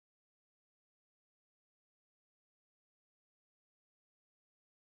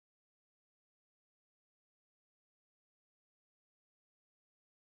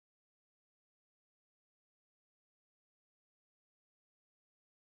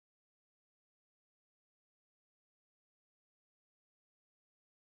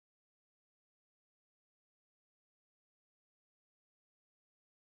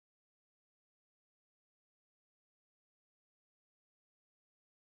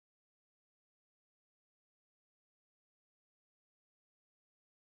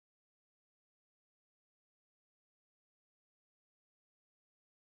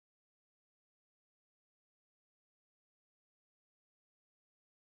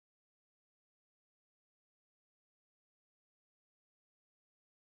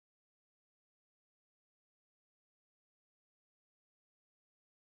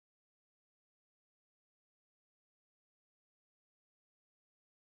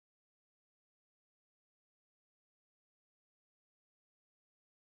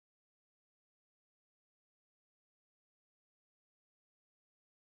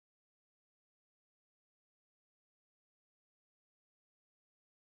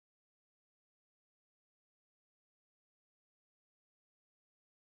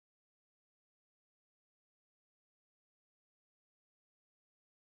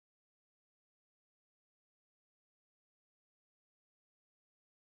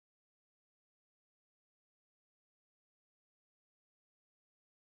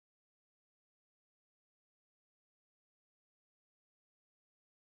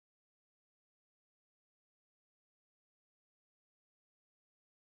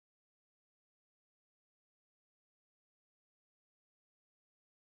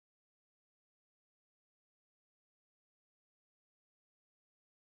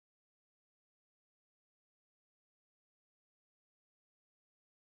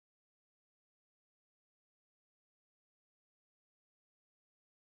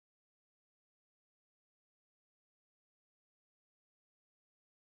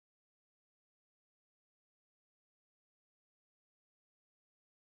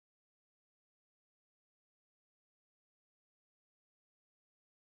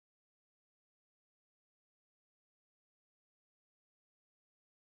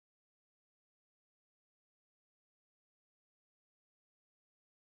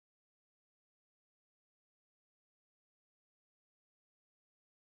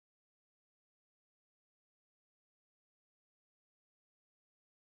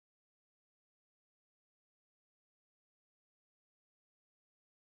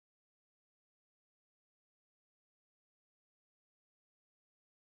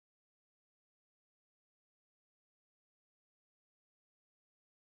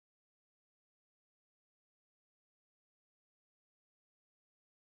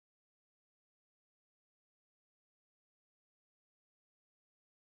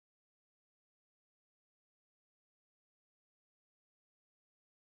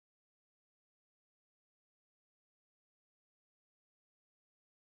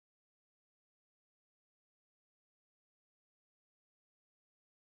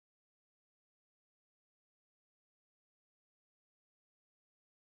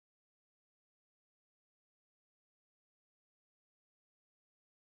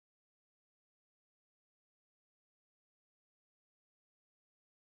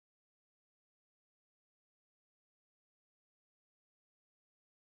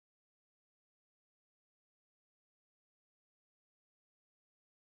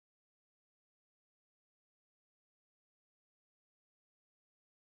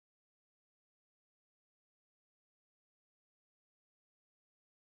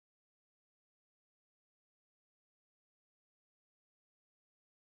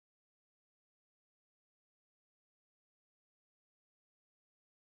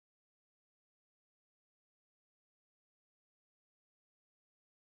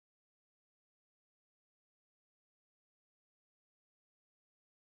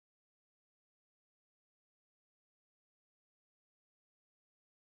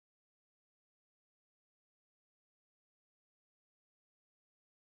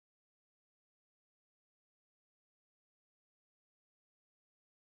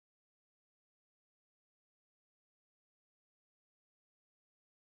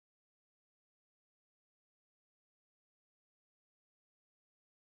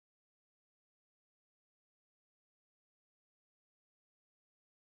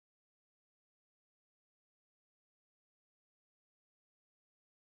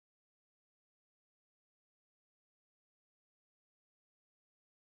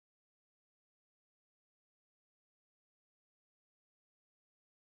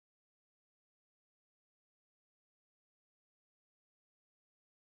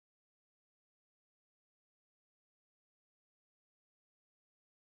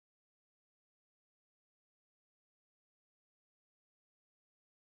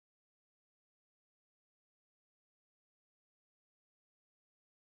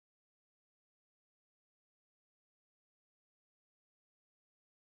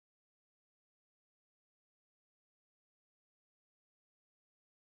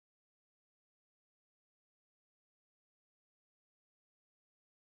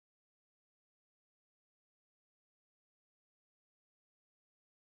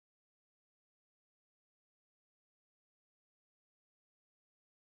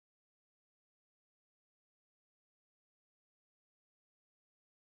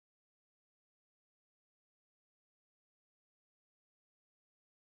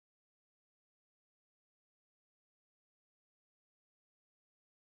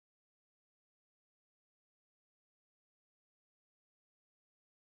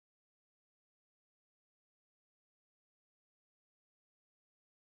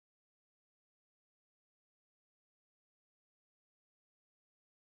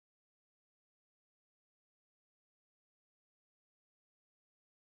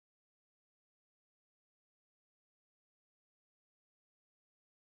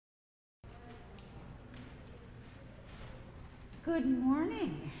Good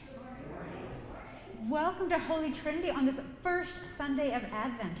morning. Welcome to Holy Trinity on this first Sunday of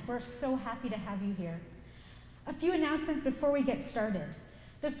Advent. We're so happy to have you here. A few announcements before we get started.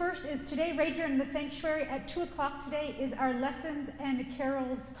 The first is today, right here in the sanctuary at 2 o'clock today, is our Lessons and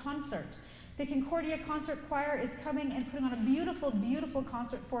Carols concert. The Concordia Concert Choir is coming and putting on a beautiful, beautiful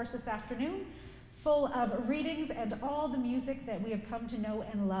concert for us this afternoon, full of readings and all the music that we have come to know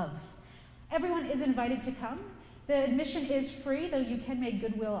and love. Everyone is invited to come. The admission is free, though you can make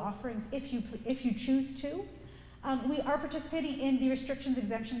goodwill offerings if you choose to. We are participating in the restrictions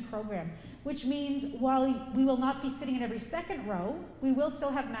exemption program, which means while we will not be sitting in every second row, we will still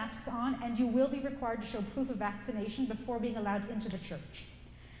have masks on, and you will be required to show proof of vaccination before being allowed into the church.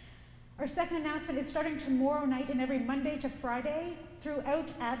 Our second announcement is starting tomorrow night and every Monday to Friday throughout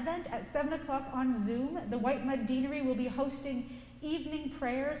Advent at 7 o'clock on Zoom. The White Mud Deanery will be hosting evening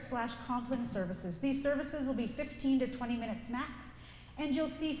prayer/compline services. These services will be 15 to 20 minutes max, and you'll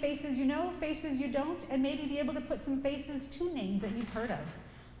see faces you know, faces you don't, and maybe be able to put some faces to names that you've heard of.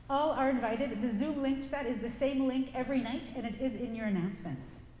 All are invited. The Zoom link to that is the same link every night, and it is in your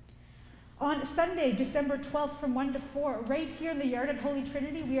announcements. On Sunday, December 12th from 1 to 4, right here in the yard at Holy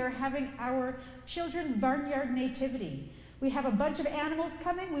Trinity, we are having our Children's Barnyard Nativity. We have a bunch of animals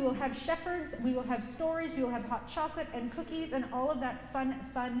coming. We will have shepherds, we will have stories, we will have hot chocolate and cookies and all of that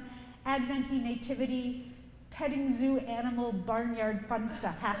fun Advent-y nativity, petting zoo, animal, barnyard fun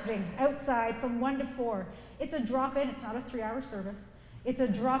stuff happening outside from 1 to 4. It's a drop-in, it's not a 3-hour service. It's a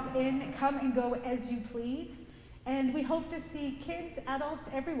drop-in, come and go as you please. And we hope to see kids, adults,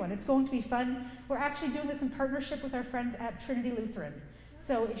 everyone. It's going to be fun. We're actually doing this in partnership with our friends at Trinity Lutheran.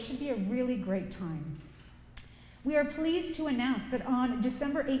 So it should be a really great time. We are pleased to announce that on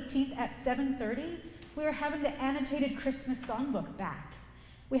December 18th at 7:30, we are having the annotated Christmas songbook back.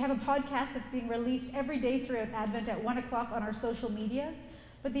 We have a podcast that's being released every day throughout Advent at 1 o'clock on our social medias,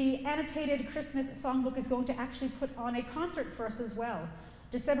 but the annotated Christmas songbook is going to actually put on a concert for us as well.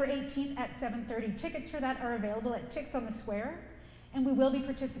 December 18th at 7:30. Tickets for that are available at Tix on the Square, and we will be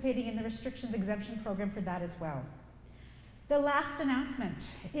participating in the restrictions exemption program for that as well. The last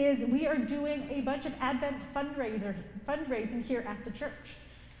announcement is we are doing a bunch of Advent fundraising here at the church.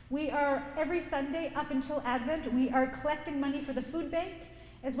 We are, every Sunday up until Advent, we are collecting money for the food bank,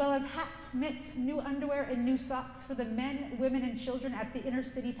 as well as hats, mitts, new underwear, and new socks for the men, women, and children at the Inner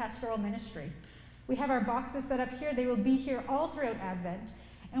City Pastoral Ministry. We have our boxes set up here. They will be here all throughout Advent,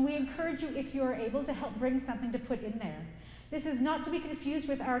 and we encourage you, if you are able, to help bring something to put in there. This is not to be confused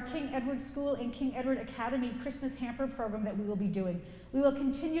with our King Edward School and King Edward Academy Christmas hamper program that we will be doing. We will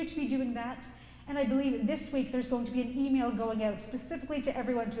continue to be doing that, and I believe this week there's going to be an email going out specifically to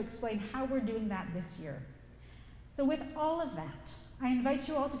everyone to explain how we're doing that this year. So with all of that, I invite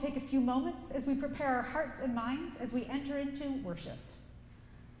you all to take a few moments as we prepare our hearts and minds as we enter into worship.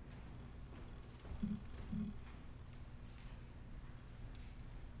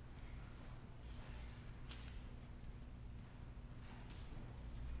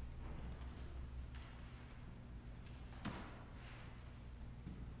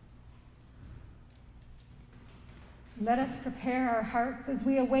 Let us prepare our hearts as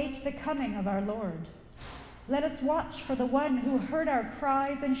we await the coming of our Lord. Let us watch for the one who heard our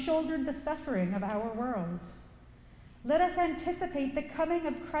cries and shouldered the suffering of our world. Let us anticipate the coming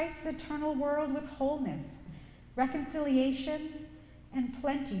of Christ's eternal world with wholeness, reconciliation, and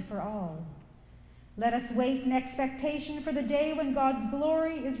plenty for all. Let us wait in expectation for the day when God's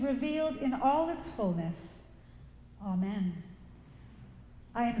glory is revealed in all its fullness. Amen.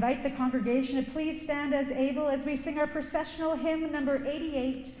 I invite the congregation to please stand as able as we sing our processional hymn number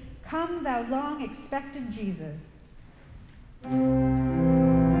 88, Come Thou Long Expected Jesus.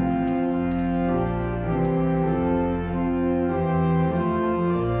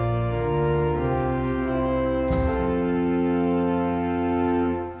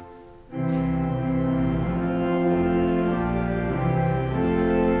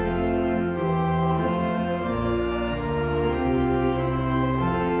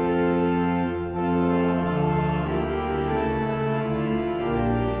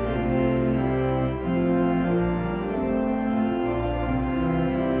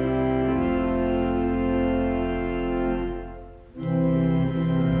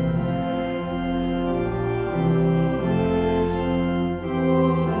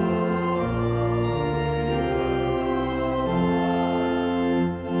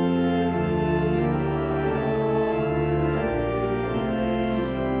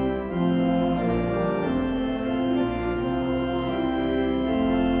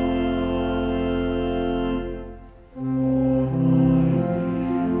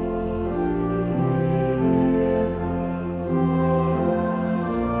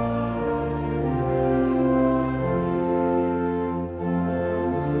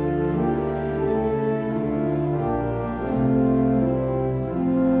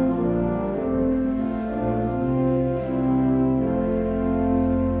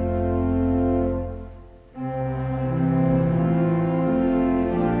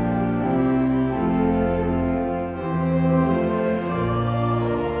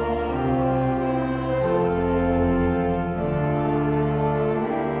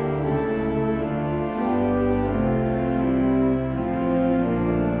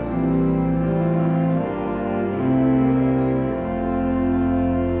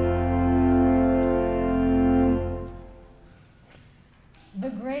 The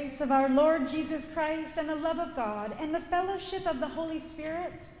grace of our Lord Jesus Christ and the love of God and the fellowship of the Holy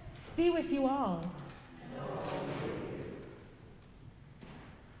Spirit be with you all.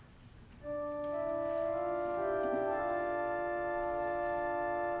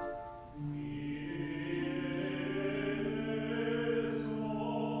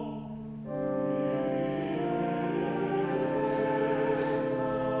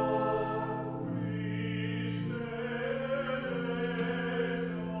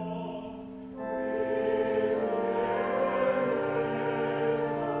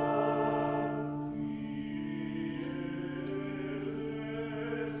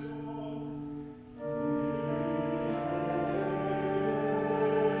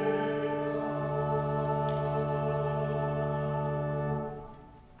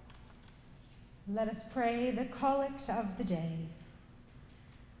 Let us pray the collect of the day.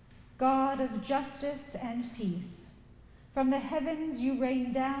 God of justice and peace, from the heavens you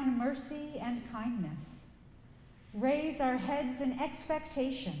rain down mercy and kindness. Raise our heads in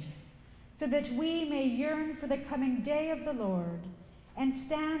expectation, so that we may yearn for the coming day of the Lord and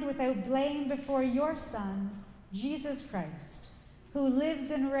stand without blame before your Son, Jesus Christ, who lives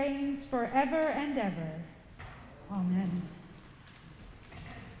and reigns forever and ever. Amen.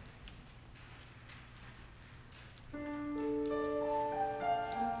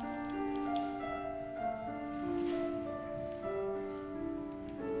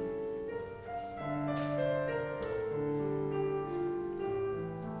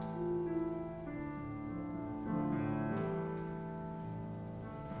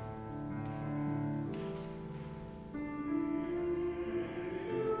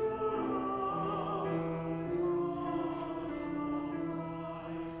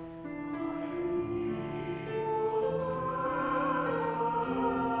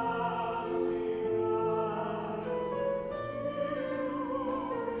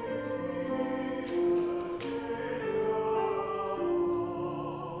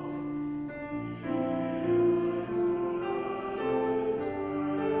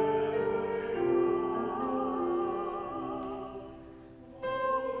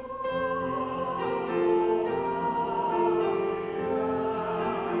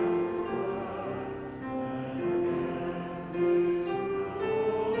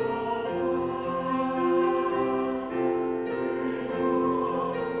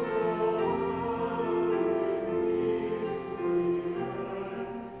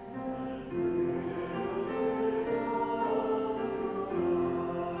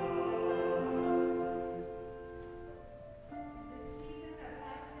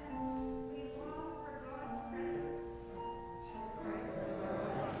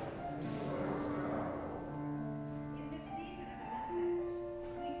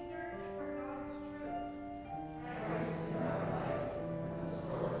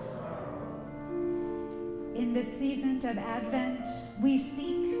 In this season of Advent, we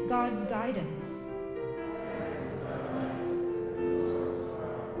seek God's guidance.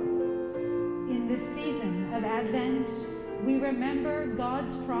 In this season of Advent, we remember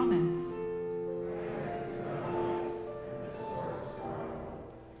God's promise.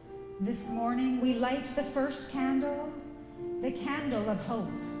 This morning, we light the first candle, the candle of hope.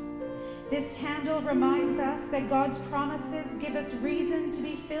 This candle reminds us that God's promises give us reason to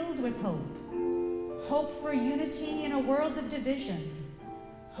be filled with hope. Hope for unity in a world of division,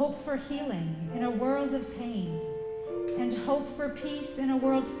 hope for healing in a world of pain, and hope for peace in a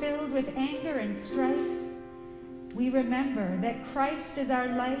world filled with anger and strife. We remember that Christ is our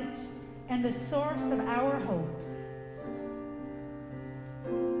light and the source of our hope.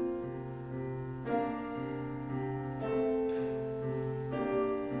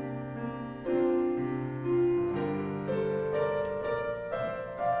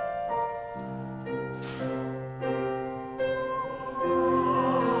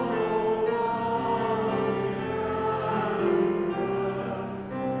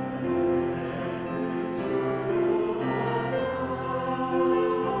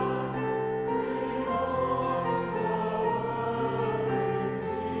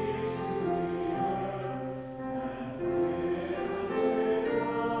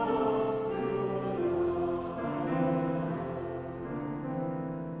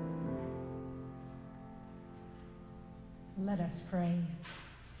 Let us pray.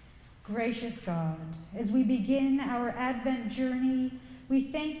 Gracious God, as we begin our Advent journey,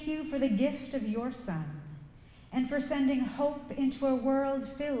 we thank you for the gift of your Son and for sending hope into a world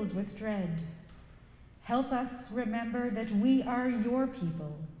filled with dread. Help us remember that we are your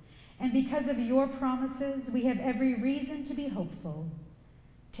people, and because of your promises, we have every reason to be hopeful.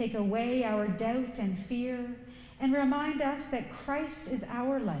 Take away our doubt and fear, and remind us that Christ is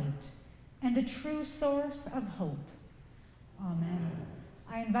our light and the true source of hope. Amen.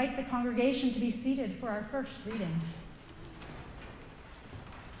 I invite the congregation to be seated for our first reading.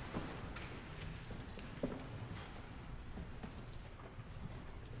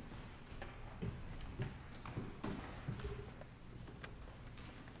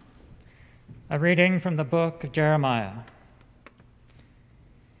 A reading from the book of Jeremiah.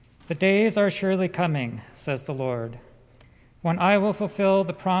 The days are surely coming, says the Lord, when I will fulfill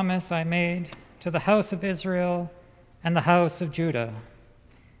the promise I made to the house of Israel and the house of Judah.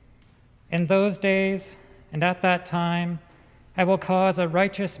 In those days and at that time, I will cause a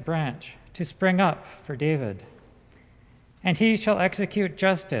righteous branch to spring up for David, and he shall execute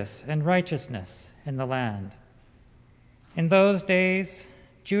justice and righteousness in the land. In those days,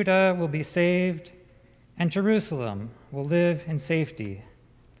 Judah will be saved, and Jerusalem will live in safety.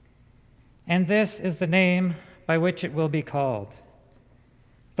 And this is the name by which it will be called: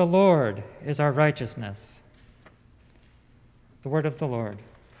 The Lord is our righteousness. The word of the Lord.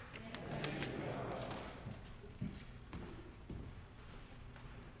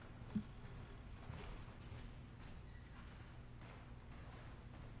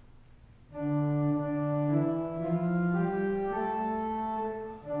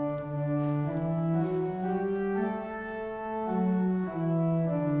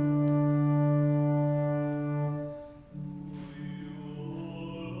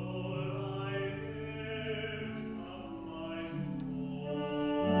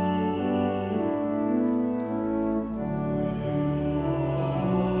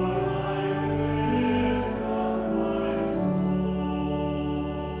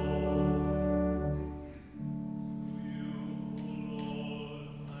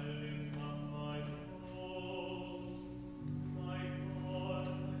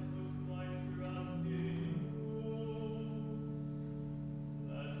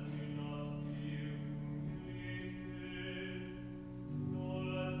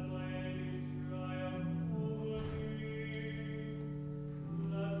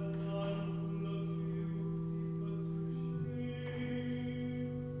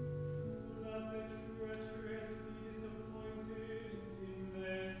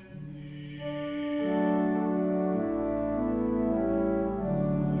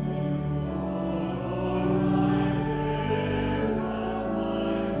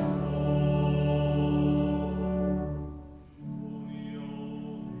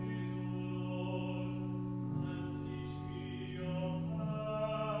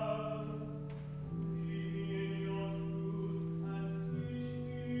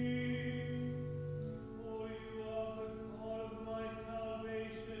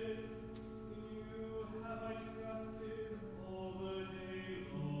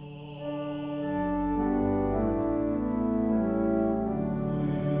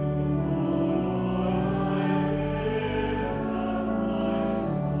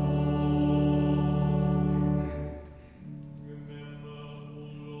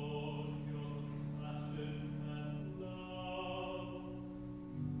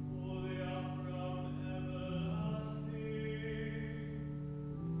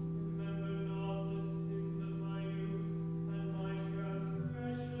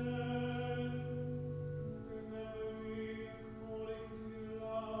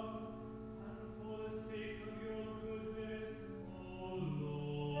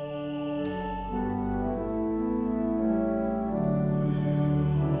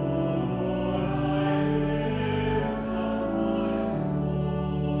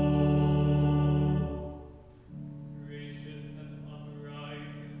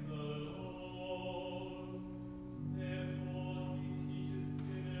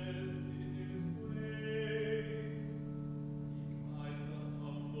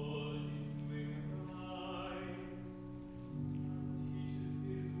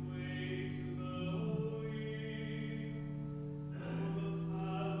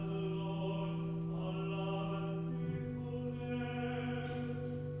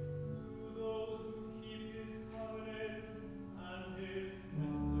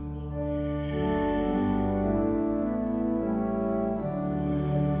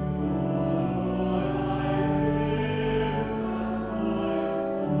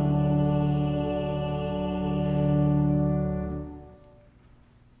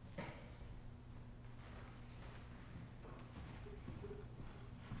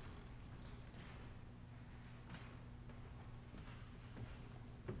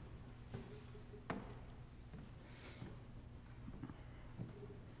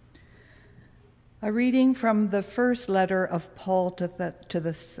 A reading from the first letter of Paul to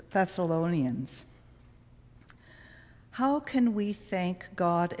the Thessalonians. how can we thank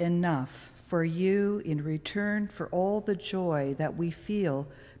God enough for you in return for all the joy that we feel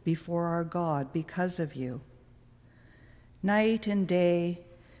before our God because of you? Night and day,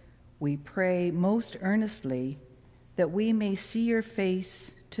 we pray most earnestly that we may see your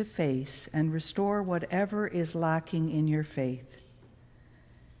face to face and restore whatever is lacking in your faith.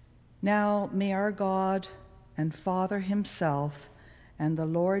 Now may our God and Father himself and the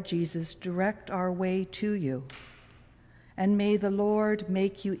Lord Jesus direct our way to you, and may the Lord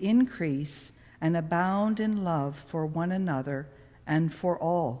make you increase and abound in love for one another and for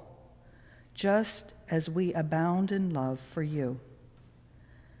all, just as we abound in love for you.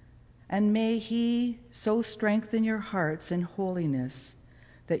 And may he so strengthen your hearts in holiness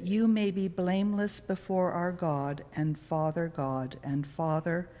that you may be blameless before our God and Father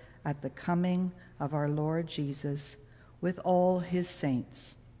at the coming of our Lord Jesus with all his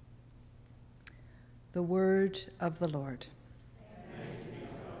saints. The word of the Lord. Thanks be to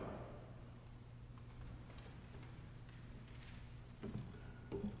God.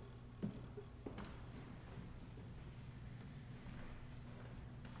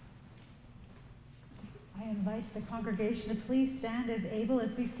 I invite the congregation to please stand as able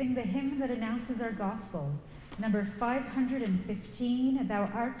as we sing the hymn that announces our gospel. Number 515, Thou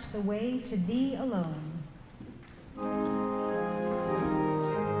art the way to thee alone.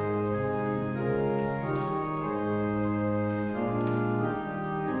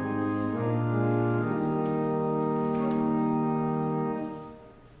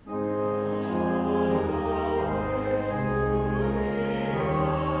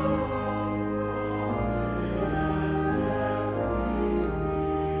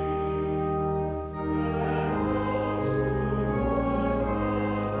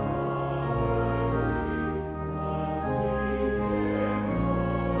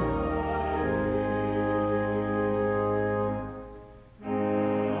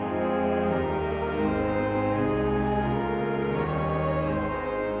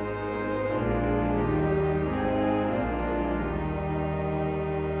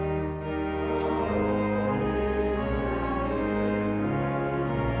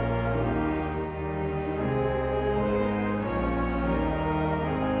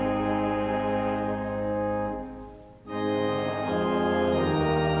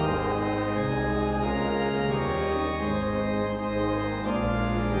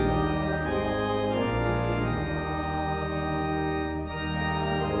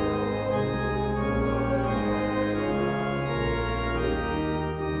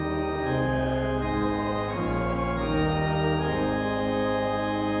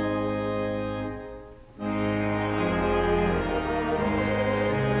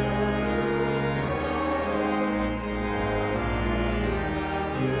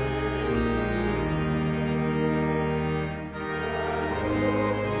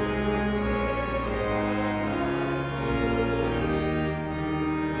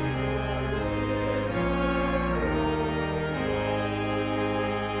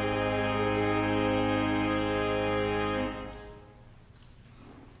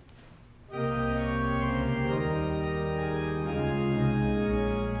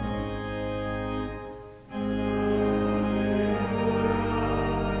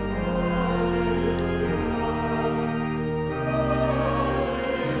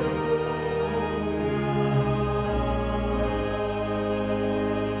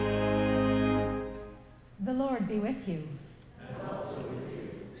 Be with you. And also with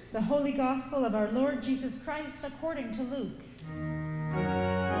you. The Holy Gospel of our Lord Jesus Christ according to Luke.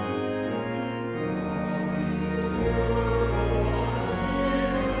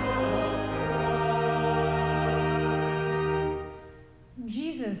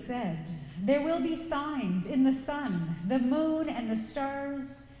 Jesus said, "There will be signs in the sun, the moon, and the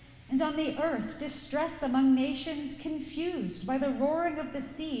stars, and on the earth distress among nations confused by the roaring of the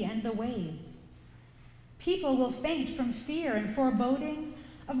sea and the waves. People will faint from fear and foreboding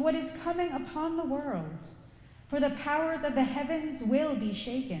of what is coming upon the world, for the powers of the heavens will be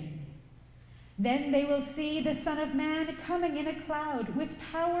shaken. Then they will see the Son of Man coming in a cloud with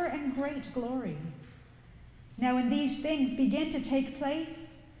power and great glory. Now when these things begin to take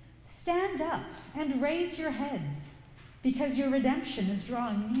place, stand up and raise your heads, because your redemption is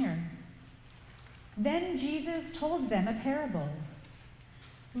drawing near." Then Jesus told them a parable.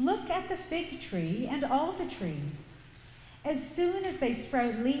 "Look at the fig tree and all the trees. As soon as they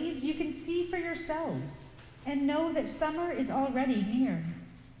sprout leaves, you can see for yourselves and know that summer is already near.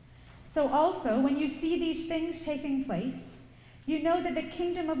 So also, when you see these things taking place, you know that the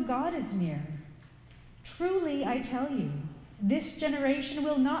kingdom of God is near. Truly, I tell you, this generation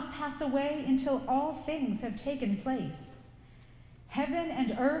will not pass away until all things have taken place. Heaven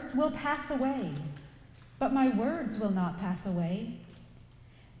and earth will pass away, but my words will not pass away.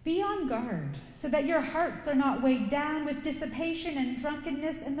 Be on guard so that your hearts are not weighed down with dissipation and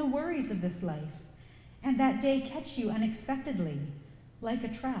drunkenness and the worries of this life, and that day catch you unexpectedly, like a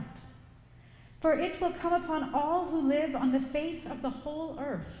trap. For it will come upon all who live on the face of the whole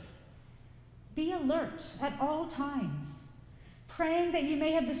earth. Be alert at all times, praying that you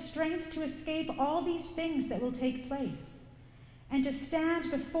may have the strength to escape all these things that will take place, and to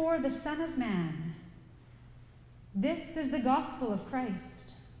stand before the Son of Man. This is the gospel of Christ.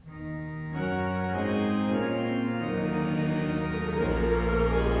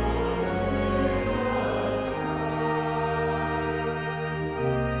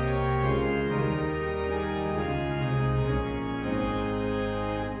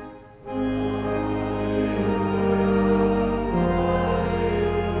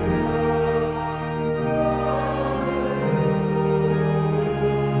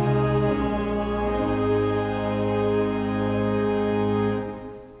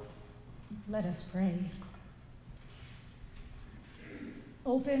 Let us pray.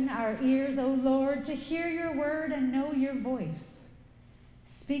 Open our ears, O Lord, to hear your word and know your voice.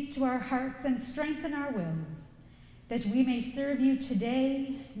 Speak to our hearts and strengthen our wills, that we may serve you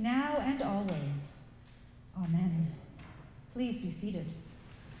today, now, and always. Amen. Please be seated.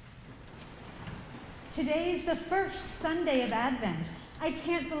 Today's the first Sunday of Advent. I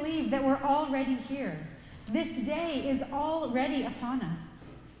can't believe that we're already here. This day is already upon us.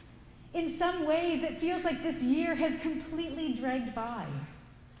 In some ways, it feels like this year has completely dragged by.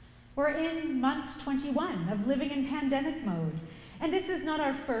 We're in month 21 of living in pandemic mode, and this is not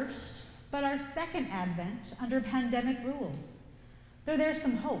our first, but our second Advent under pandemic rules. Though there's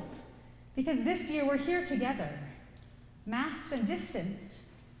some hope, because this year we're here together, masked and distanced,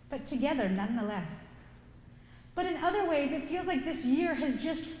 but together nonetheless. But in other ways, it feels like this year has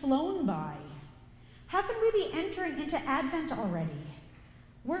just flown by. How can we be entering into Advent already?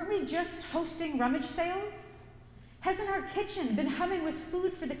 Weren't we just hosting rummage sales? Hasn't our kitchen been humming with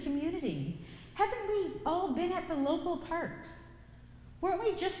food for the community? Haven't we all been at the local parks? Weren't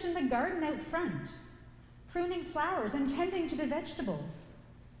we just in the garden out front, pruning flowers and tending to the vegetables?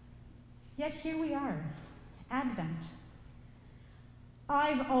 Yet here we are, Advent.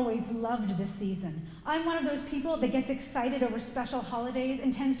 I've always loved this season. I'm one of those people that gets excited over special holidays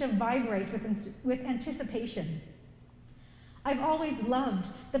and tends to vibrate with anticipation. I've always loved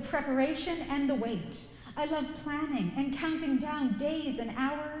the preparation and the wait. I love planning and counting down days and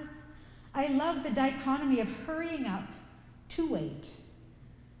hours. I love the dichotomy of hurrying up to wait.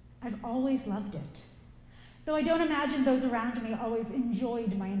 I've always loved it. Though I don't imagine those around me always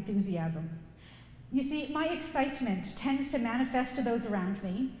enjoyed my enthusiasm. You see, my excitement tends to manifest to those around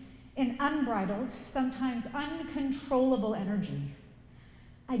me in unbridled, sometimes uncontrollable energy.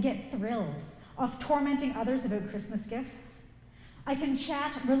 I get thrills off tormenting others about Christmas gifts. I can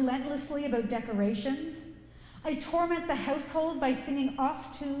chat relentlessly about decorations. I torment the household by singing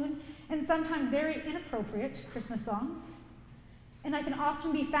off-tune and sometimes very inappropriate Christmas songs. And I can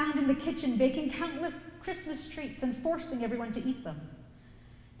often be found in the kitchen baking countless Christmas treats and forcing everyone to eat them.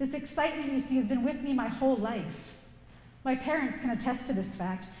 This excitement, you see, has been with me my whole life. My parents can attest to this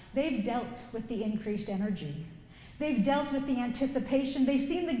fact. They've dealt with the increased energy. They've dealt with the anticipation. They've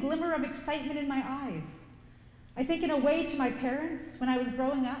seen the glimmer of excitement in my eyes. I think in a way to my parents, when I was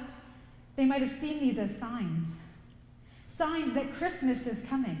growing up, they might have seen these as signs. Signs that Christmas is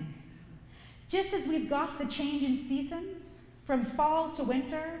coming. Just as we've got the change in seasons, from fall to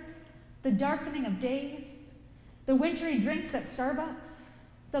winter, the darkening of days, the wintry drinks at Starbucks,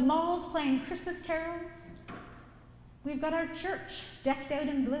 the malls playing Christmas carols, we've got our church decked out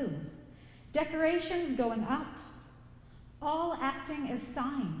in blue, decorations going up, all acting as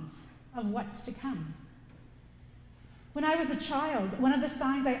signs of what's to come. When I was a child, one of the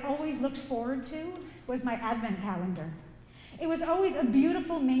signs I always looked forward to was my Advent calendar. It was always a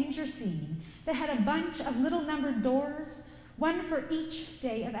beautiful manger scene that had a bunch of little numbered doors, one for each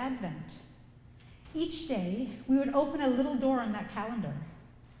day of Advent. Each day, we would open a little door on that calendar.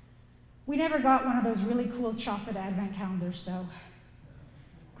 We never got one of those really cool chocolate Advent calendars, though.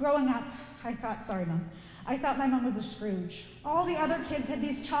 Growing up, I thought my mom was a Scrooge. All the other kids had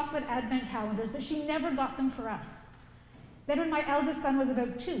these chocolate Advent calendars, but she never got them for us. Then when my eldest son was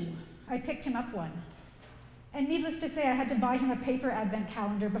about 2, I picked him up one. And needless to say, I had to buy him a paper Advent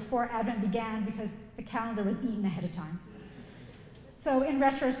calendar before Advent began because the calendar was eaten ahead of time. So in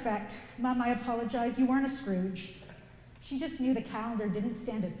retrospect, Mom, I apologize, you weren't a Scrooge. She just knew the calendar didn't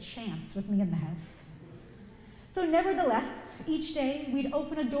stand a chance with me in the house. So nevertheless, each day we'd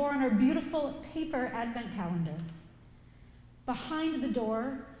open a door on our beautiful paper Advent calendar. Behind the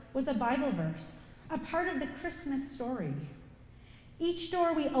door was a Bible verse, a part of the Christmas story. Each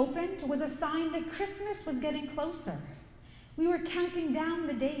door we opened was a sign that Christmas was getting closer. We were counting down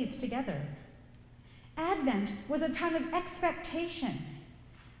the days together. Advent was a time of expectation,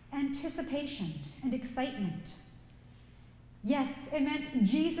 anticipation, and excitement. Yes, it meant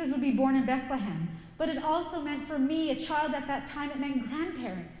Jesus would be born in Bethlehem, but it also meant for me, a child at that time, it meant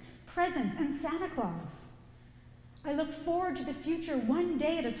grandparents, presents, and Santa Claus. I looked forward to the future one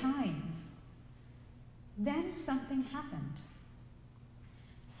day at a time. Then something happened.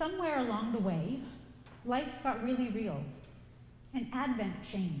 Somewhere along the way, life got really real, and Advent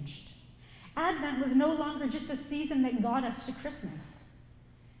changed. Advent was no longer just a season that got us to Christmas.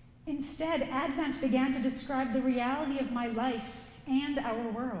 Instead, Advent began to describe the reality of my life and our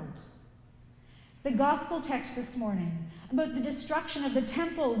world. The gospel text this morning about the destruction of the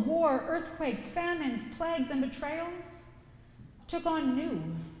temple, war, earthquakes, famines, plagues, and betrayals took on new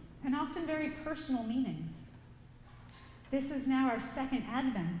and often very personal meanings. This is now our second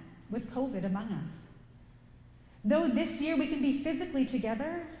Advent with COVID among us. Though this year we can be physically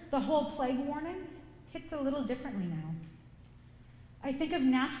together, the whole plague warning hits a little differently now. I think of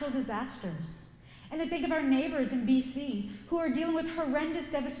natural disasters, and I think of our neighbors in BC who are dealing with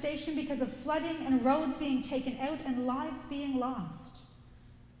horrendous devastation because of flooding and roads being taken out and lives being lost.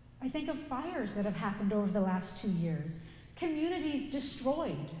 I think of fires that have happened over the last 2 years, communities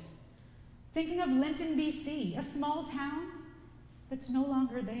destroyed. Thinking of Linton, BC, a small town that's no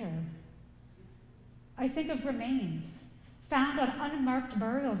longer there. I think of remains found on unmarked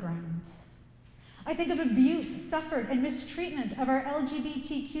burial grounds. I think of abuse suffered and mistreatment of our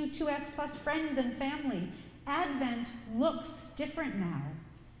LGBTQ2S+ friends and family. Advent looks different now.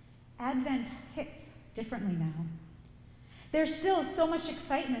 Advent hits differently now. There's still so much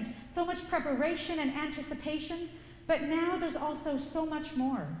excitement, so much preparation and anticipation, but now there's also so much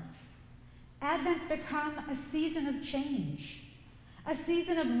more. Advent's become a season of change, a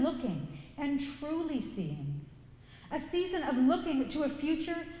season of looking and truly seeing, a season of looking to a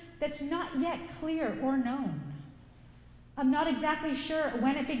future that's not yet clear or known. I'm not exactly sure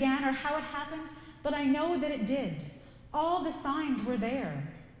when it began or how it happened, but I know that it did. All the signs were there.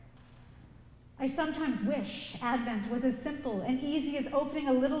 I sometimes wish Advent was as simple and easy as opening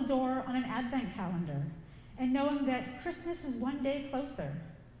a little door on an Advent calendar and knowing that Christmas is one day closer.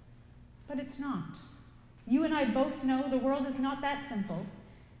 But it's not. You and I both know the world is not that simple,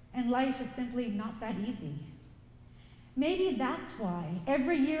 and life is simply not that easy. Maybe that's why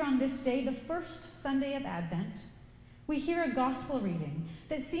every year on this day, the first Sunday of Advent, we hear a gospel reading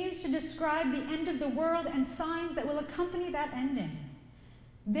that seems to describe the end of the world and signs that will accompany that ending.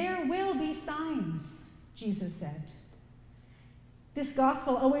 There will be signs, Jesus said. This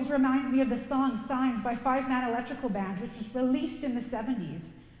gospel always reminds me of the song Signs by Five Man Electrical Band, which was released in the 70s,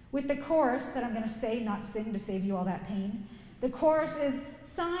 with the chorus that I'm going to say, not sing to save you all that pain. The chorus is,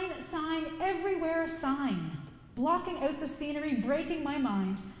 sign, sign, everywhere a sign, blocking out the scenery, breaking my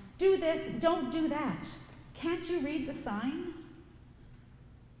mind. Do this, don't do that. Can't you read the sign?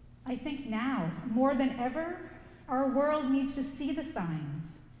 I think now, more than ever, our world needs to see the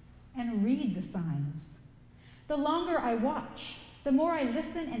signs and read the signs. The longer I watch, the more I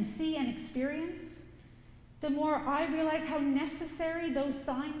listen and see and experience, the more I realize how necessary those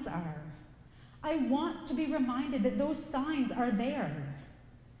signs are. I want to be reminded that those signs are there.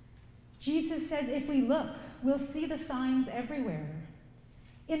 Jesus says if we look, we'll see the signs everywhere.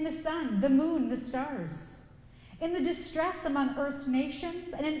 In the sun, the moon, the stars. In the distress among Earth's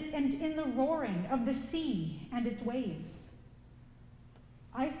nations, and in the roaring of the sea and its waves.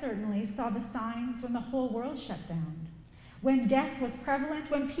 I certainly saw the signs when the whole world shut down, when death was prevalent,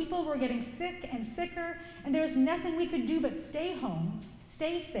 when people were getting sick and sicker, and there was nothing we could do but stay home,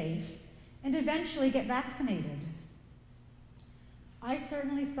 stay safe, and eventually get vaccinated. I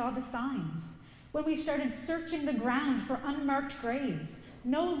certainly saw the signs when we started searching the ground for unmarked graves,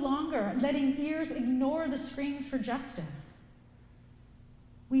 no longer letting ears ignore the screams for justice.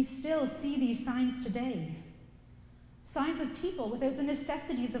 We still see these signs today. Signs of people without the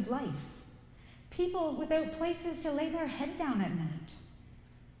necessities of life. People without places to lay their head down at night.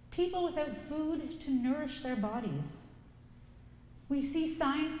 People without food to nourish their bodies. We see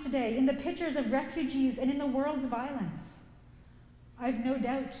signs today in the pictures of refugees and in the world's violence. I've no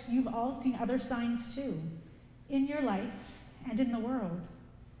doubt you've all seen other signs too, in your life and in the world.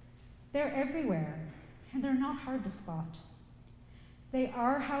 They're everywhere, and they're not hard to spot. They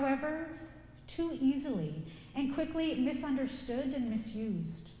are, however, too easily and quickly misunderstood and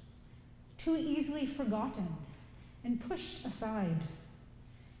misused, too easily forgotten and pushed aside.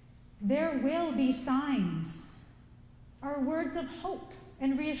 There will be signs. are words of hope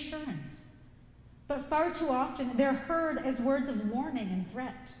and reassurance. But far too often, they're heard as words of warning and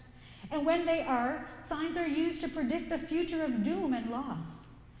threat. And when they are, signs are used to predict a future of doom and loss.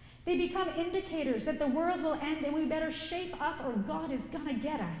 They become indicators that the world will end and we better shape up or God is gonna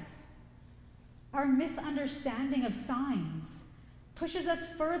get us. Our misunderstanding of signs pushes us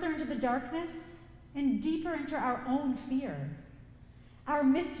further into the darkness and deeper into our own fear. Our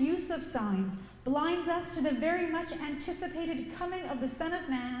misuse of signs blinds us to the very much anticipated coming of the Son of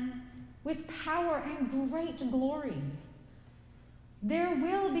Man with power and great glory. There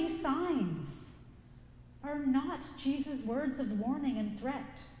will be signs, are not Jesus' words of warning and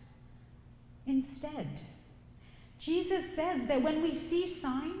threat. Instead, Jesus says that when we see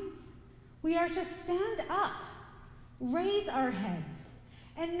signs, we are to stand up, raise our heads,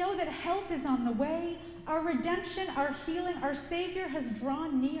 and know that help is on the way. Our redemption, our healing, our Savior has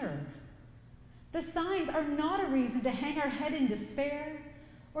drawn near. The signs are not a reason to hang our head in despair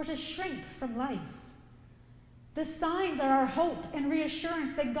or to shrink from life. The signs are our hope and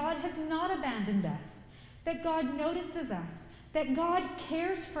reassurance that God has not abandoned us, that God notices us, that God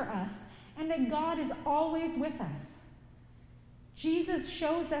cares for us, and that God is always with us. Jesus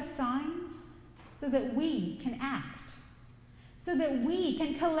shows us signs so that we can act, so that we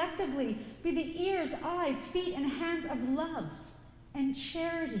can collectively be the ears, eyes, feet, and hands of love and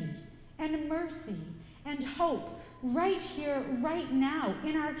charity and mercy and hope right here, right now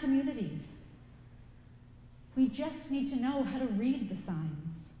in our communities. We just need to know how to read the signs.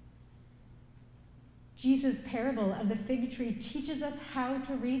 Jesus' parable of the fig tree teaches us how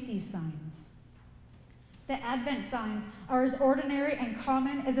to read these signs. The Advent signs are as ordinary and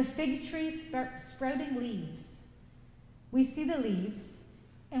common as a fig tree sprouting leaves. We see the leaves,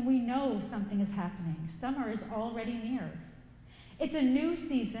 and we know something is happening. Summer is already near. It's a new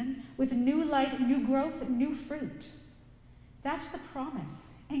season with new life, new growth, new fruit. That's the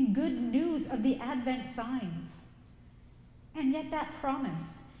promise and good news of the Advent signs. And yet that promise,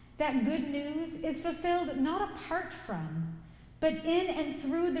 that good news, is fulfilled not apart from, but in and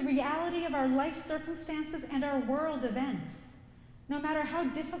through the reality of our life circumstances and our world events, no matter how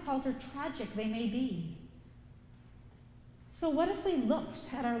difficult or tragic they may be. So what if we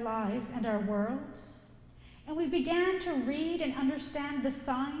looked at our lives and our world, and we began to read and understand the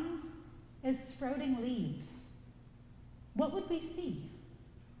signs as sprouting leaves? What would we see?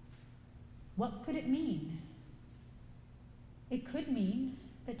 What could it mean? It could mean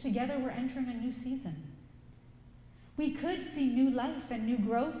that together we're entering a new season. We could see new life and new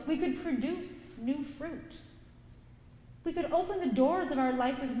growth. We could produce new fruit. We could open the doors of our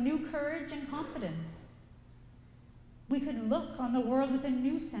life with new courage and confidence. We could look on the world with a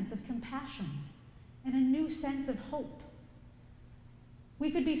new sense of compassion and a new sense of hope.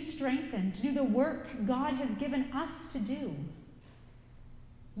 We could be strengthened to do the work God has given us to do.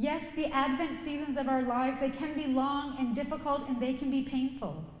 Yes, the Advent seasons of our lives, they can be long and difficult and they can be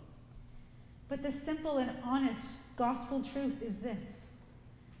painful. But the simple and honest gospel truth is this: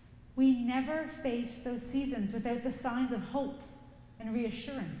 we never face those seasons without the signs of hope and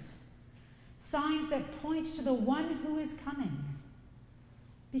reassurance, signs that point to the one who is coming.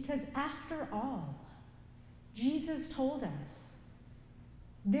 Because after all, Jesus told us,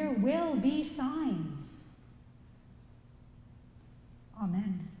 there will be signs.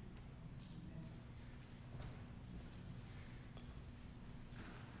 Amen.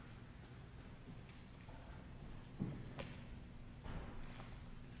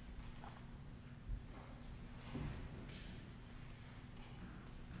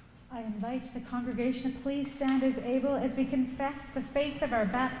 I invite the congregation to please stand as able as we confess the faith of our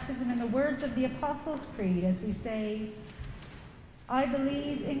baptism in the words of the Apostles' Creed as we say, I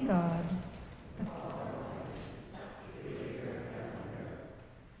believe in God, the Father,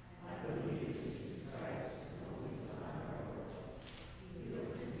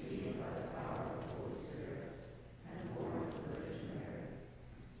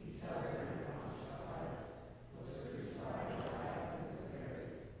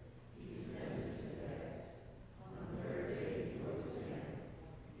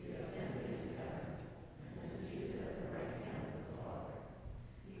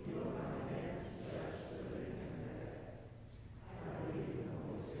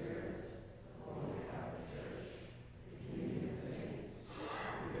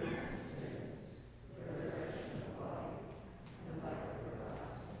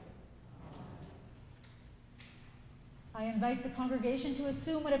 I invite the congregation to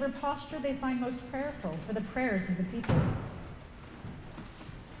assume whatever posture they find most prayerful for the prayers of the people.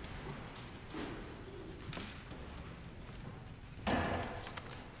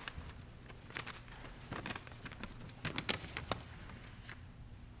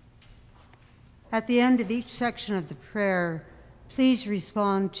 At the end of each section of the prayer, please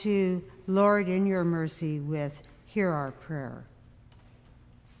respond to "Lord, in your mercy" with "Hear our prayer."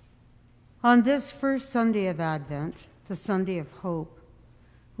 On this first Sunday of Advent, the Sunday of hope,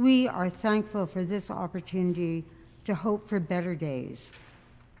 we are thankful for this opportunity to hope for better days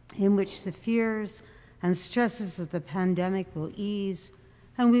in which the fears and stresses of the pandemic will ease,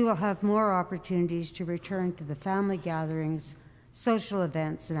 and we will have more opportunities to return to the family gatherings, social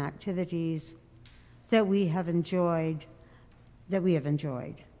events, and activities that we have enjoyed.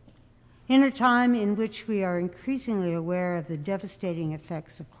 In a time in which we are increasingly aware of the devastating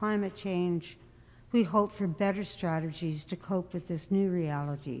effects of climate change, we hope for better strategies to cope with this new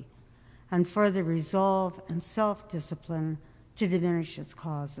reality and for the resolve and self-discipline to diminish its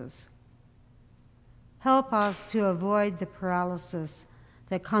causes. Help us to avoid the paralysis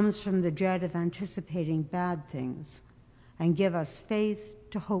that comes from the dread of anticipating bad things, and give us faith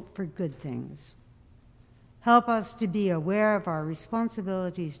to hope for good things. Help us to be aware of our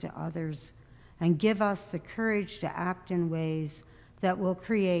responsibilities to others, and give us the courage to act in ways that will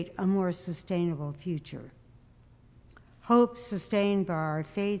create a more sustainable future. Hope sustained by our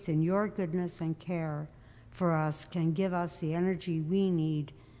faith in your goodness and care for us can give us the energy we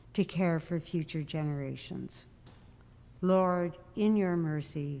need to care for future generations. Lord, in your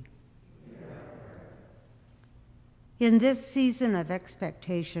mercy. In this season of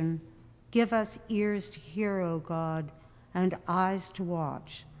expectation, give us ears to hear, O God, and eyes to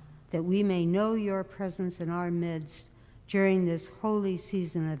watch, that we may know your presence in our midst during this holy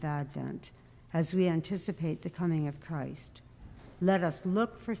season of Advent, as we anticipate the coming of Christ. Let us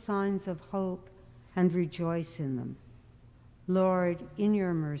look for signs of hope and rejoice in them. Lord, in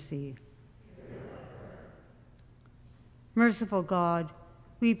your mercy. Merciful God,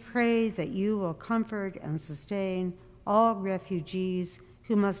 we pray that you will comfort and sustain all refugees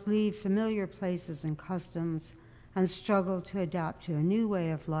who must leave familiar places and customs and struggle to adapt to a new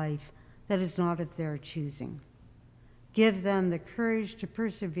way of life that is not of their choosing. Give them the courage to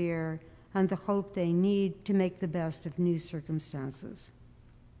persevere and the hope they need to make the best of new circumstances.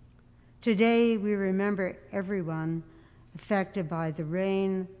 Today, we remember everyone affected by the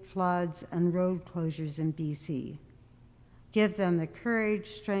rain, floods, and road closures in BC. Give them the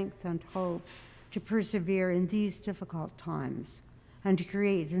courage, strength, and hope to persevere in these difficult times and to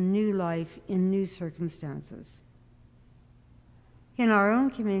create a new life in new circumstances. In our own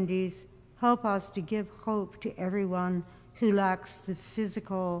communities, help us to give hope to everyone who lacks the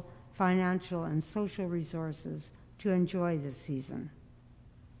physical, financial, and social resources to enjoy this season.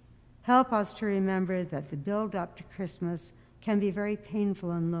 Help us to remember that the build-up to Christmas can be very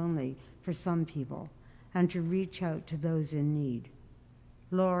painful and lonely for some people, and to reach out to those in need.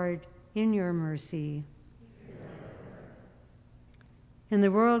 Lord, in your mercy. In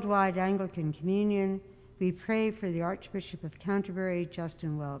the Worldwide Anglican Communion, we pray for the Archbishop of Canterbury,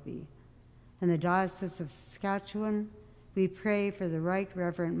 Justin Welby. In the Diocese of Saskatchewan, we pray for the Right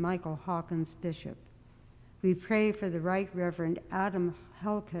Reverend Michael Hawkins, Bishop. We pray for the Right Reverend Adam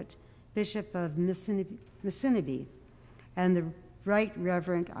Helcott, Bishop of Missinaba, and the Right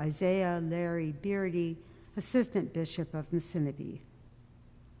Reverend Isaiah Larry Beardy, Assistant Bishop of Missinaba.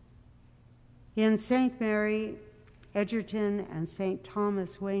 In St. Mary, Edgerton, and St.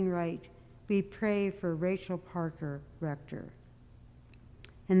 Thomas Wainwright, we pray for Rachel Parker, Rector.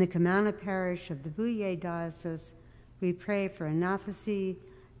 In the Camana Parish of the Bouyer Diocese, we pray for Anathasi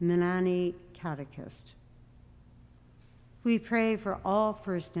Minani, Catechist. We pray for all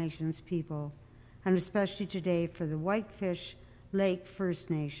First Nations people, and especially today for the Whitefish Lake First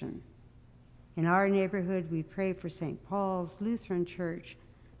Nation. In our neighborhood, we pray for St. Paul's Lutheran Church,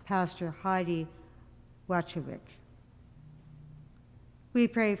 Pastor Heidi Wachowick. We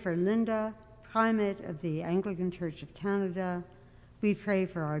pray for Linda, Primate of the Anglican Church of Canada. We pray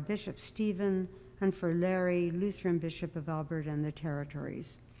for our Bishop Stephen and for Larry, Lutheran Bishop of Alberta and the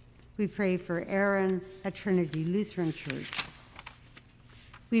Territories. We pray for Aaron at Trinity Lutheran Church.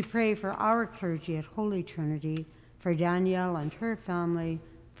 We pray for our clergy at Holy Trinity, for Danielle and her family,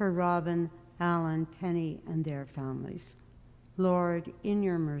 for Robin, Alan, Penny, and their families. Lord, in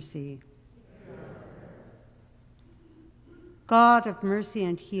your mercy. God of mercy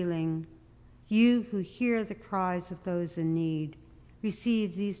and healing, you who hear the cries of those in need,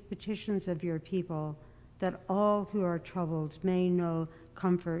 receive these petitions of your people, that all who are troubled may know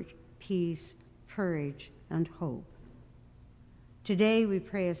comfort, peace, courage, and hope. Today we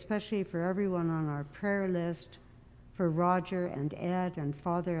pray especially for everyone on our prayer list, for Roger and Ed and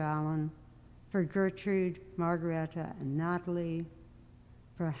Father Alan, for Gertrude, Margareta, and Natalie,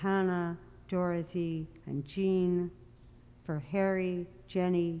 for Hannah, Dorothy, and Jean, for Harry,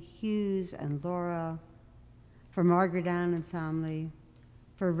 Jenny, Hughes, and Laura, for Margaret Ann and family,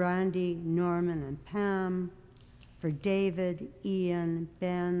 for Randy, Norman, and Pam, for David, Ian,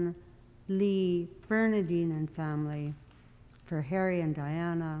 Ben, Lee, Bernadine, and family, for Harry and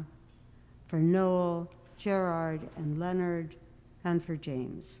Diana, for Noel, Gerard, and Leonard, and for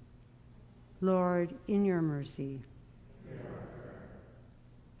James. Lord, in your mercy.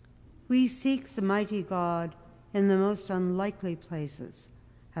 We seek the mighty God in the most unlikely places,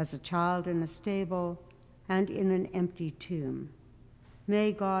 as a child in a stable and in an empty tomb.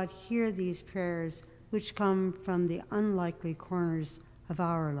 May God hear these prayers which come from the unlikely corners of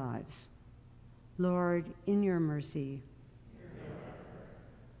our lives. Lord, in your mercy.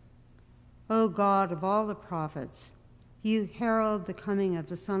 O God of all the prophets, you herald the coming of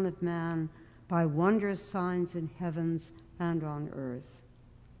the Son of Man by wondrous signs in heavens and on earth.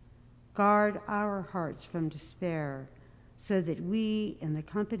 Guard our hearts from despair, so that we, in the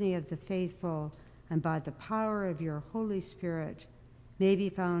company of the faithful and by the power of your Holy Spirit, may be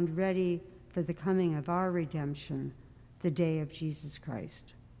found ready for the coming of our redemption, the day of Jesus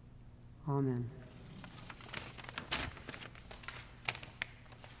Christ. Amen.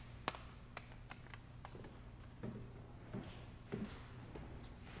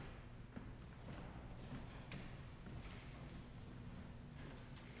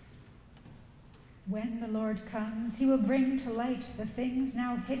 When the Lord comes, he will bring to light the things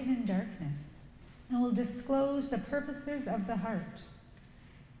now hidden in darkness, and will disclose the purposes of the heart.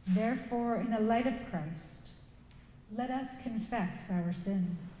 Therefore, in the light of Christ, let us confess our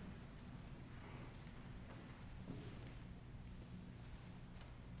sins.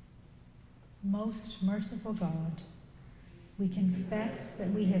 Most merciful God, we confess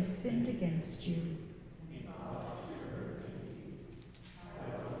that we have sinned against you.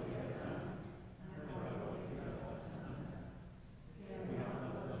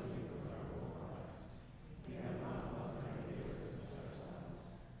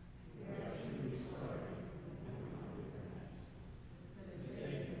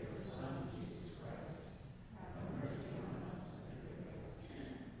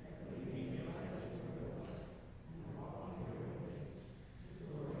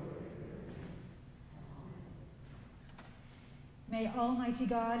 May Almighty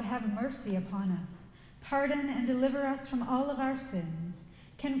God have mercy upon us, pardon and deliver us from all of our sins,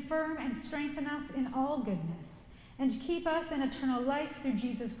 confirm and strengthen us in all goodness, and keep us in eternal life through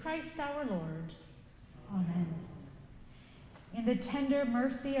Jesus Christ our Lord. Amen. In the tender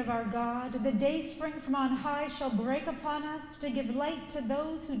mercy of our God, the day spring from on high shall break upon us to give light to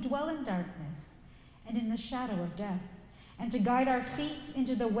those who dwell in darkness and in the shadow of death, and to guide our feet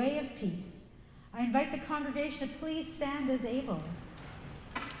into the way of peace. I invite the congregation to please stand as able.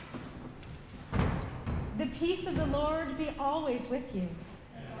 The peace of the Lord be always with you.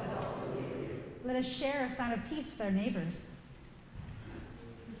 And also with you. Let us share a sign of peace with our neighbors.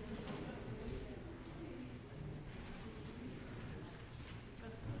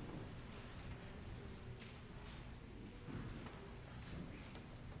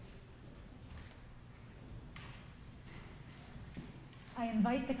 I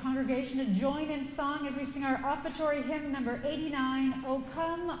invite the congregation to join in song as we sing our offertory hymn number 89, O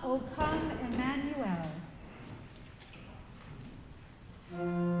Come, Emmanuel.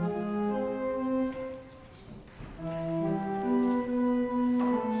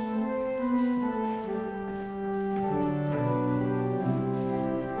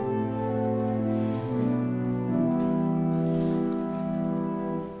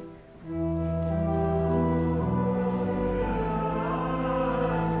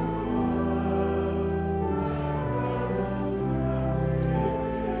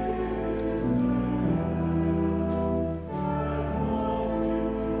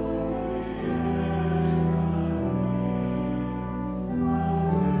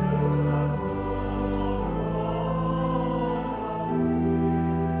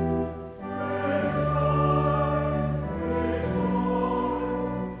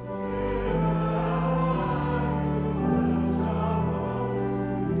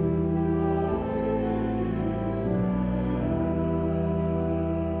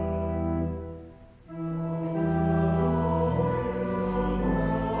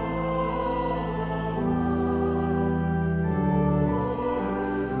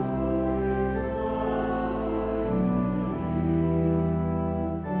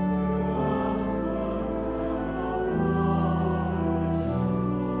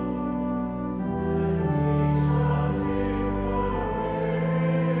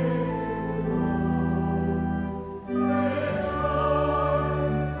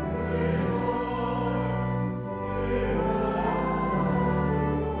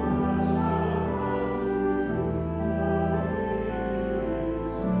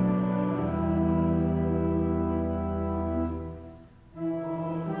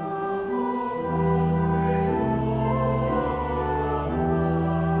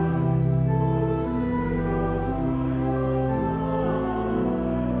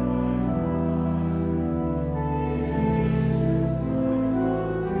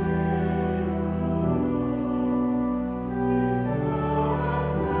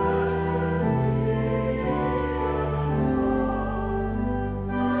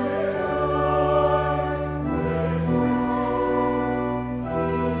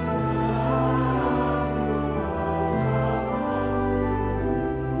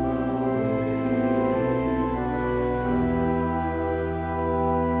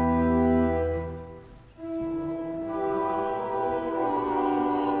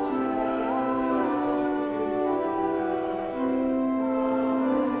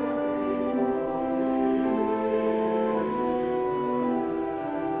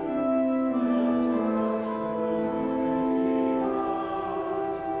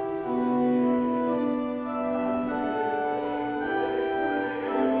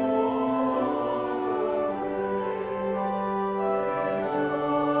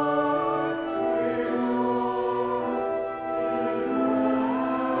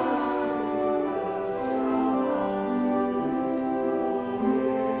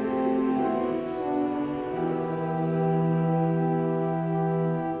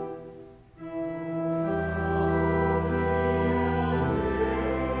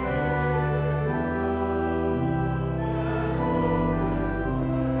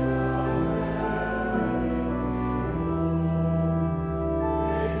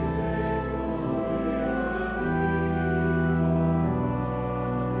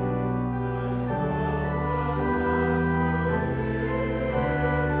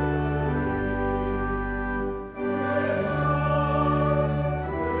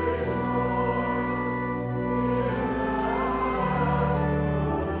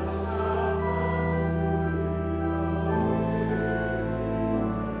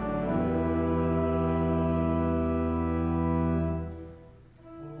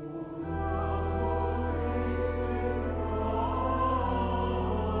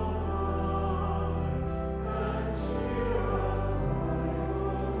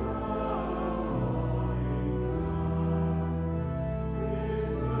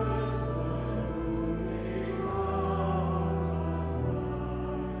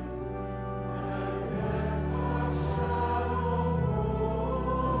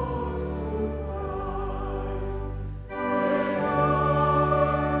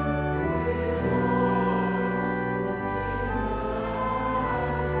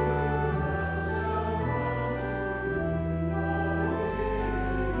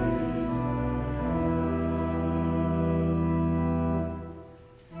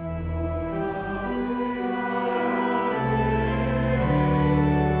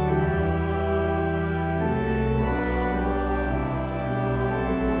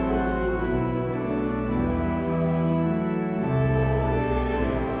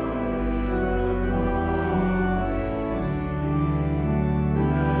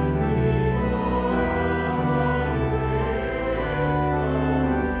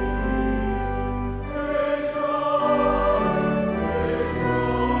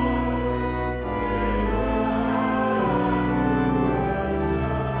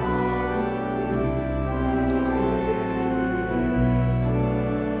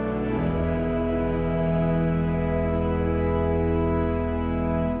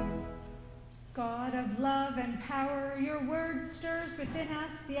 stirs within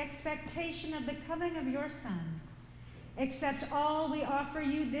us the expectation of the coming of your Son. Accept all we offer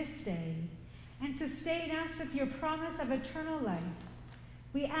you this day, and sustain us with your promise of eternal life.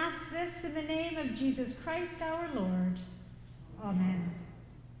 We ask this in the name of Jesus Christ our Lord. Amen.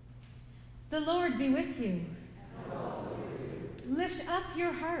 The Lord be with you. And also with you. Lift up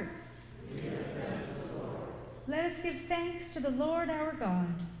your hearts. We give thanks to the Lord. Let us give thanks to the Lord our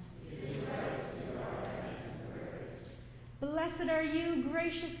God. It is right to give our thanks and praise. Blessed are you,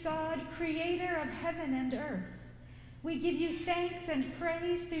 gracious God, creator of heaven and earth. We give you thanks and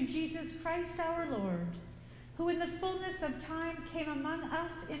praise through Jesus Christ our Lord, who in the fullness of time came among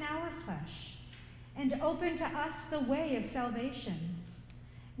us in our flesh, and opened to us the way of salvation.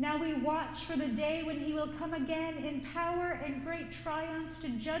 Now we watch for the day when he will come again in power and great triumph to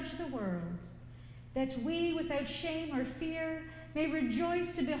judge the world, that we, without shame or fear, may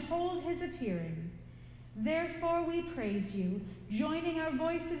rejoice to behold his appearing. Therefore we praise you, joining our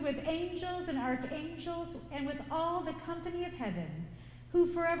voices with angels and archangels and with all the company of heaven,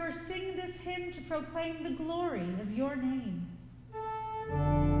 who forever sing this hymn to proclaim the glory of your name.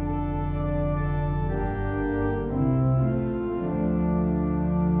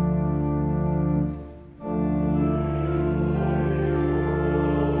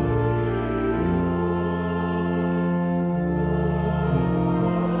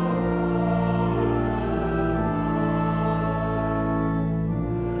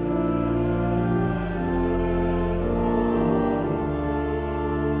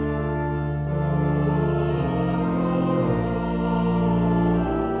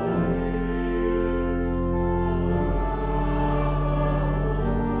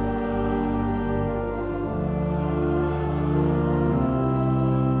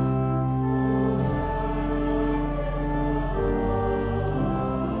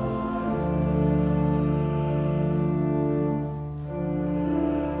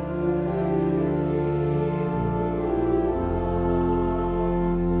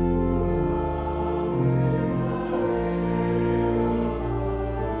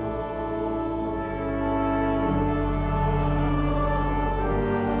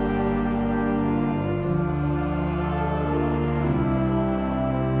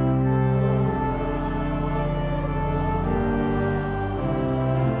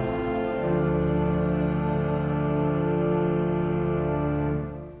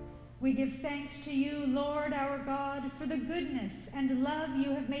 We give thanks to you, Lord our God, for the goodness and love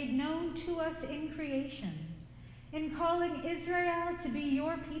you have made known to us in creation, in calling Israel to be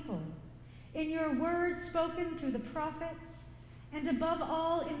your people, in your word spoken through the prophets, and above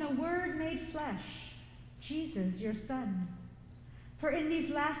all in the word made flesh, Jesus, your Son. For in these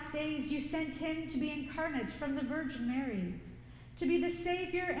last days you sent him to be incarnate from the Virgin Mary, to be the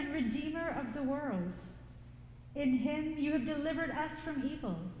Savior and Redeemer of the world. In him you have delivered us from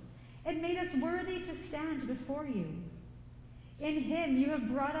evil, and made us worthy to stand before you. In him you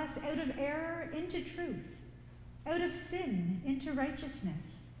have brought us out of error into truth, out of sin into righteousness,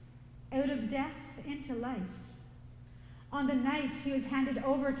 out of death into life. On the night he was handed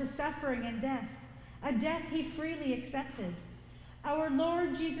over to suffering and death, a death he freely accepted, our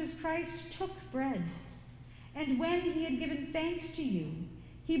Lord Jesus Christ took bread, and when he had given thanks to you,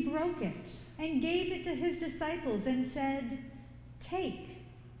 he broke it and gave it to his disciples and said, "Take,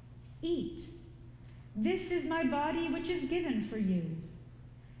 eat. This is my body which is given for you.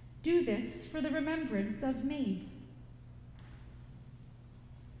 Do this for the remembrance of me."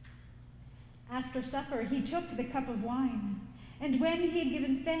 After supper, he took the cup of wine, and when he had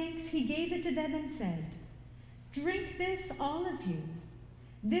given thanks, he gave it to them and said, "Drink this, all of you.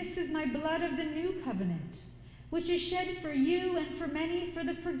 This is my blood of the new covenant, which is shed for you and for many for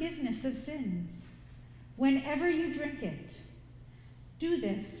the forgiveness of sins. Whenever you drink it, do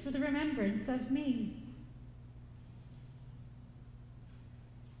this for the remembrance of me."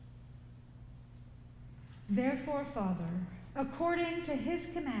 Therefore, Father, according to his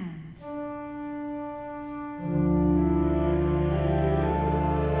command,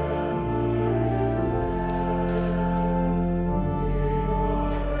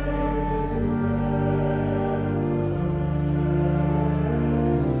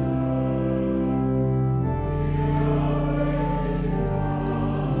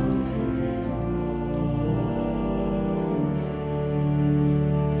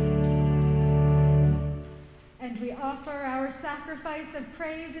 sacrifice of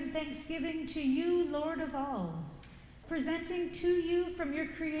praise and thanksgiving to you, Lord of all, presenting to you from your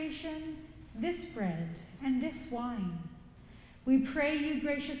creation this bread and this wine. We pray you,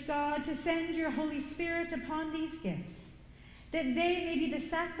 gracious God, to send your Holy Spirit upon these gifts, that they may be the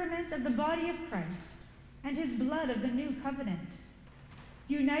sacrament of the body of Christ, and his blood of the new covenant.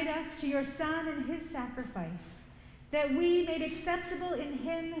 Unite us to your Son and his sacrifice, that we, made acceptable in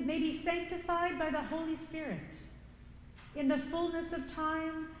him, may be sanctified by the Holy Spirit. In the fullness of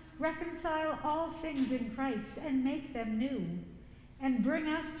time, reconcile all things in Christ and make them new, and bring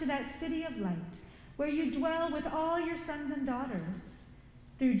us to that city of light, where you dwell with all your sons and daughters.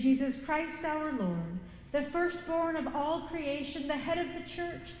 Through Jesus Christ our Lord, the firstborn of all creation, the head of the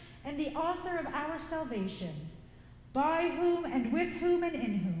church, and the author of our salvation, by whom and with whom and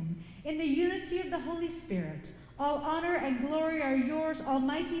in whom, in the unity of the Holy Spirit, all honor and glory are yours,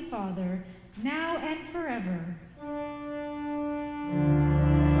 Almighty Father, now and forever.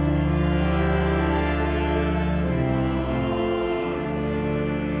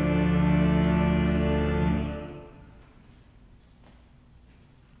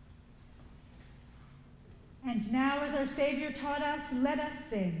 And now, as our Savior taught us, let us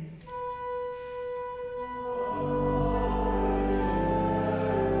sing.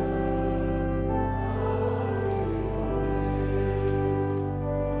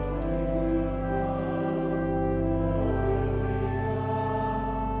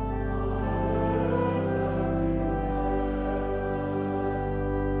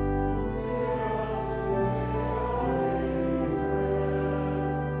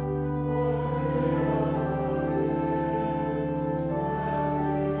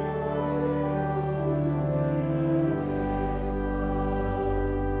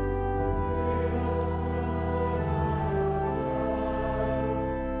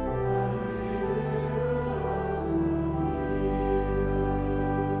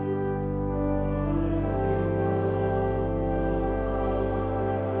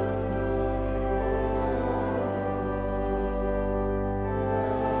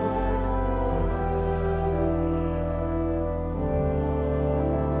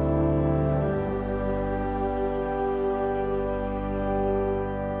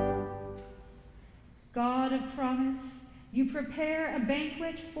 God of promise, you prepare a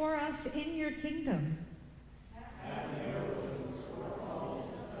banquet for us in your kingdom.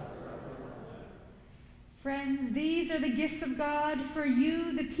 Friends, these are the gifts of God for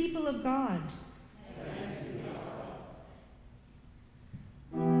you, the people of God.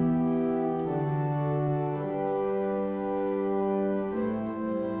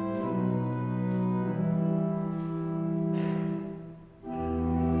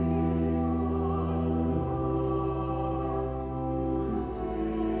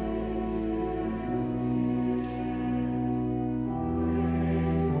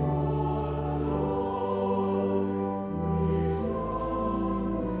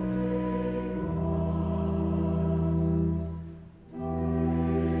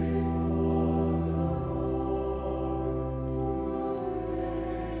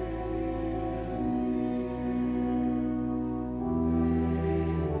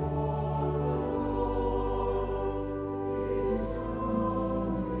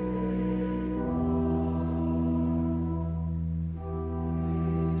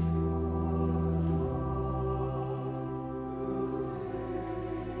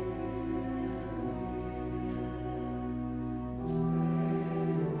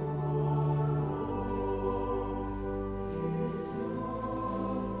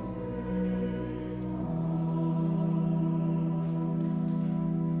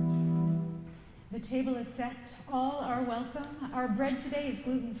 The table is set. All are welcome. Our bread today is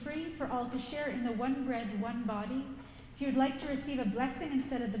gluten-free for all to share in the one bread, one body. If you would like to receive a blessing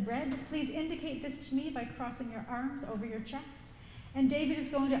instead of the bread, please indicate this to me by crossing your arms over your chest. And David is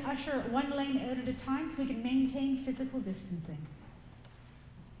going to usher one lane out at a time so we can maintain physical distancing.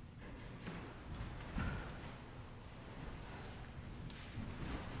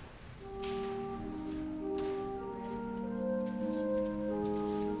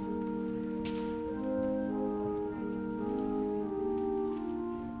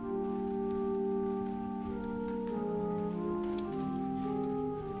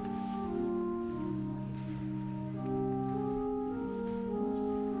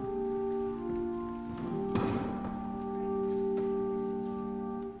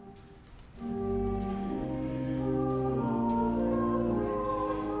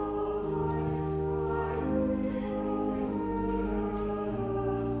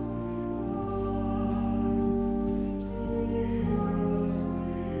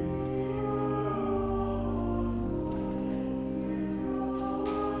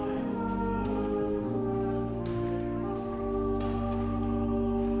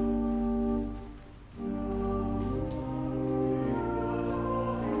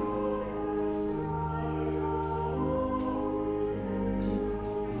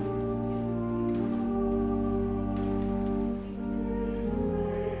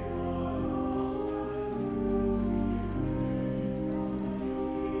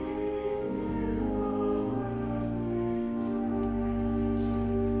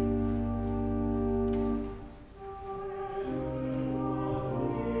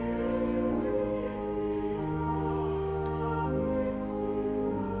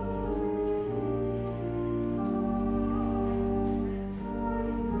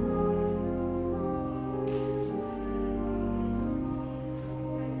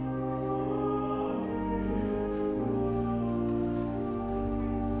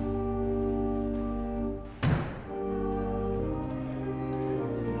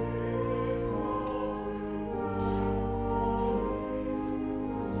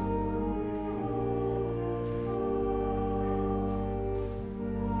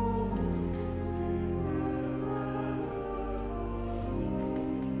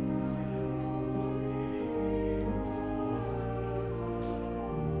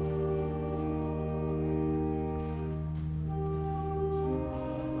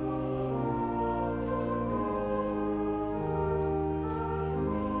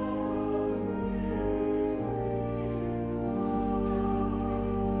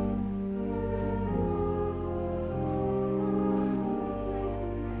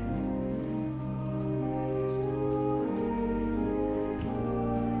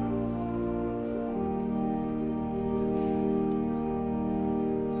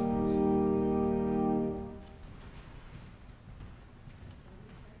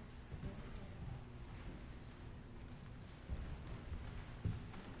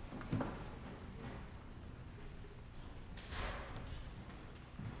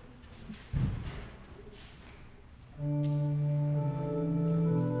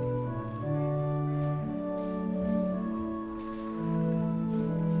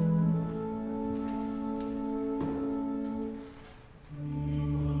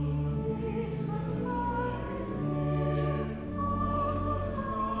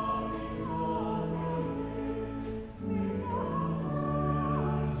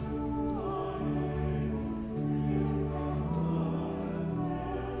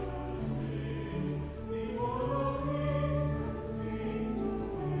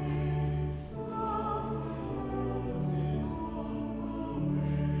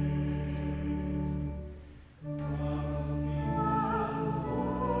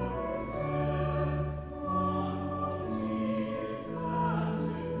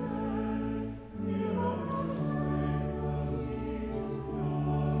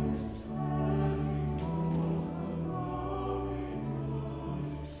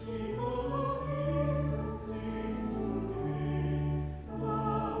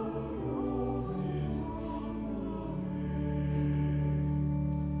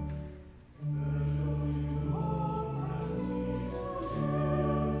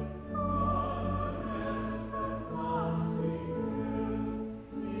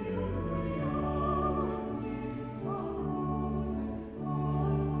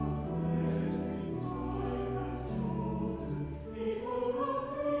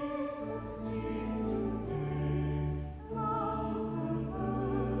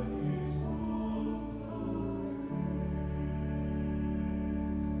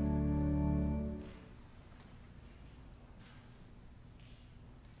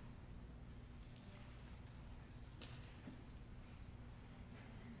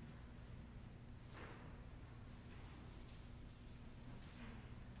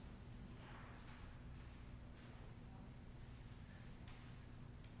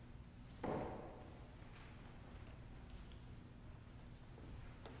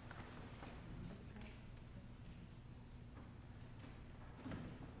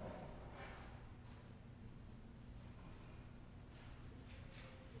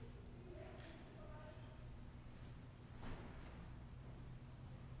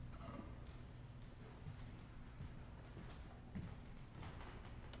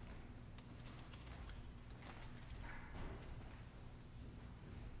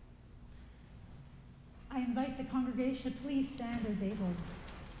 invite the congregation to please stand as able.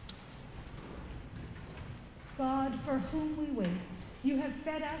 God, for whom we wait, you have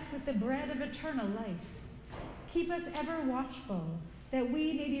fed us with the bread of eternal life. Keep us ever watchful, that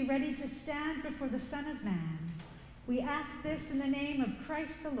we may be ready to stand before the Son of Man. We ask this in the name of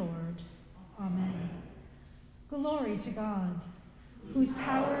Christ the Lord. Amen. Glory to God, whose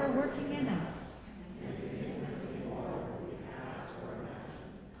power working in us.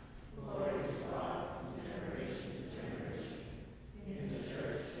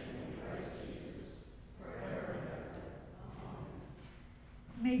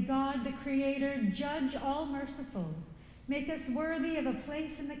 May God, the Creator, judge all merciful, make us worthy of a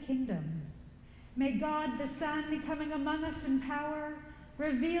place in the kingdom. May God, the Son, coming among us in power,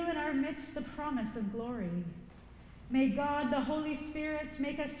 reveal in our midst the promise of glory. May God, the Holy Spirit,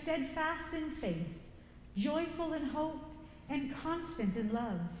 make us steadfast in faith, joyful in hope, and constant in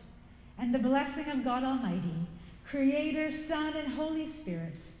love. And the blessing of God Almighty, Creator, Son, and Holy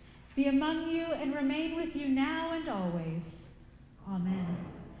Spirit, be among you and remain with you now and always. Amen.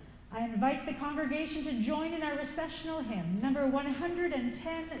 I invite the congregation to join in our recessional hymn, number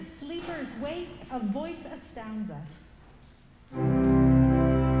 110, Sleeper's Wake, A Voice Astounds Us.